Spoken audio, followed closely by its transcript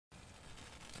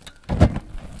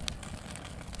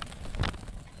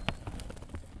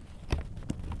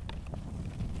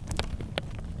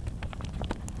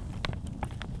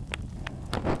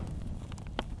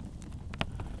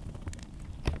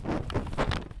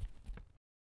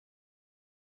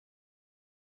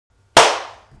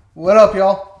What up,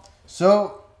 y'all?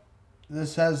 So,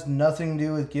 this has nothing to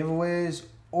do with giveaways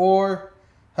or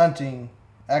hunting.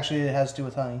 Actually, it has to do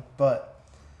with hunting, but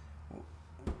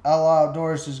Outlaw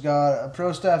Outdoors has got a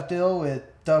pro staff deal with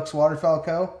Ducks Waterfowl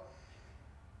Co.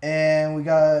 And we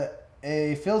got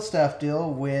a field staff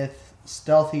deal with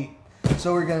Stealth Heat.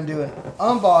 So we're going to do an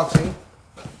unboxing,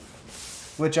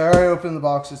 which I already opened the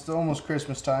box. It's almost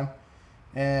Christmas time.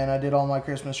 And I did all my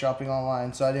Christmas shopping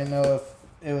online, so I didn't know if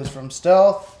it was from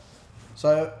Stealth. So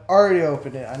I already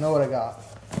opened it. I know what I got.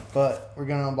 But we're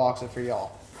going to unbox it for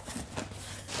y'all.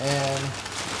 And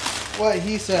what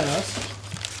he sent us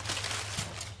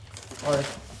are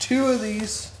two of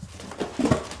these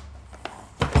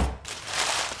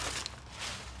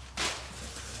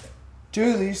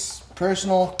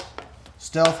personal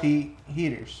Stealth Heat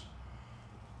heaters.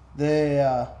 They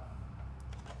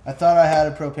I thought I had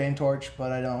a propane torch,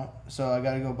 but I don't, so I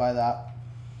gotta go buy that.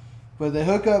 But they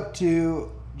hook up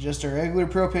to just a regular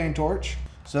propane torch.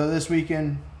 So this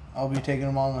weekend I'll be taking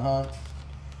them on the hunt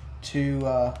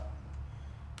to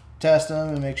test them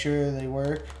and make sure they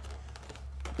work.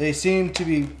 They seem to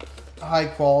be high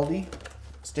quality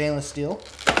stainless steel.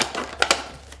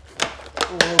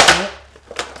 We'll open it.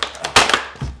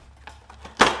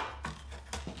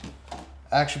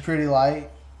 Actually pretty light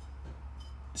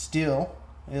steel.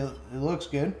 It looks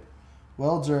good.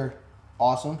 Welds are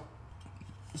awesome.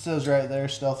 It says right there,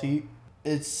 Stealth Heat.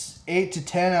 It's 8 to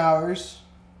 10 hours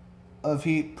of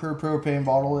heat per propane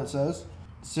bottle, it says.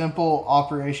 Simple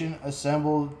operation.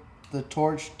 Assemble the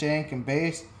torch, tank, and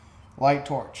base. Light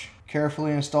torch.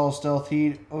 Carefully install Stealth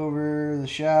Heat over the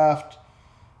shaft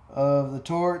of the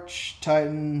torch.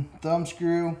 Tighten thumb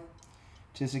screw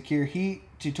to secure heater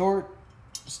to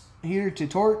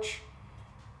torch.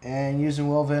 And using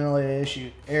well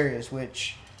ventilated areas,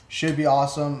 which should be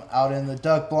awesome out in the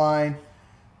duck blind.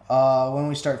 When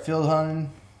we start field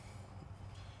hunting,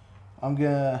 I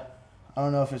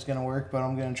don't know if it's gonna work, but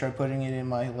I'm gonna try putting it in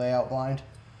my layout blind,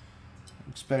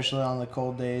 especially on the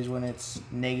cold days when it's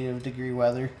 -degree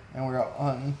weather and we're out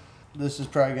hunting. This is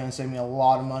probably gonna save me a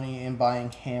lot of money in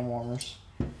buying hand warmers.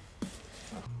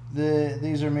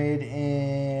 These are made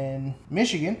in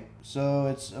Michigan, so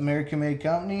it's American-made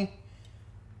company.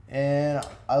 And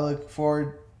I look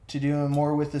forward to doing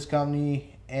more with this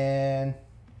company and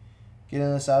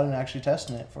getting this out and actually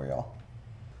testing it for y'all.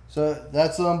 So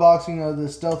that's the unboxing of the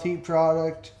Stealth Heat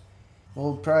product.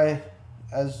 We'll probably,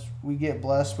 as we get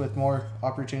blessed with more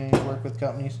opportunities to work with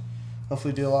companies,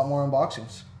 hopefully do a lot more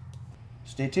unboxings.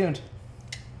 Stay tuned.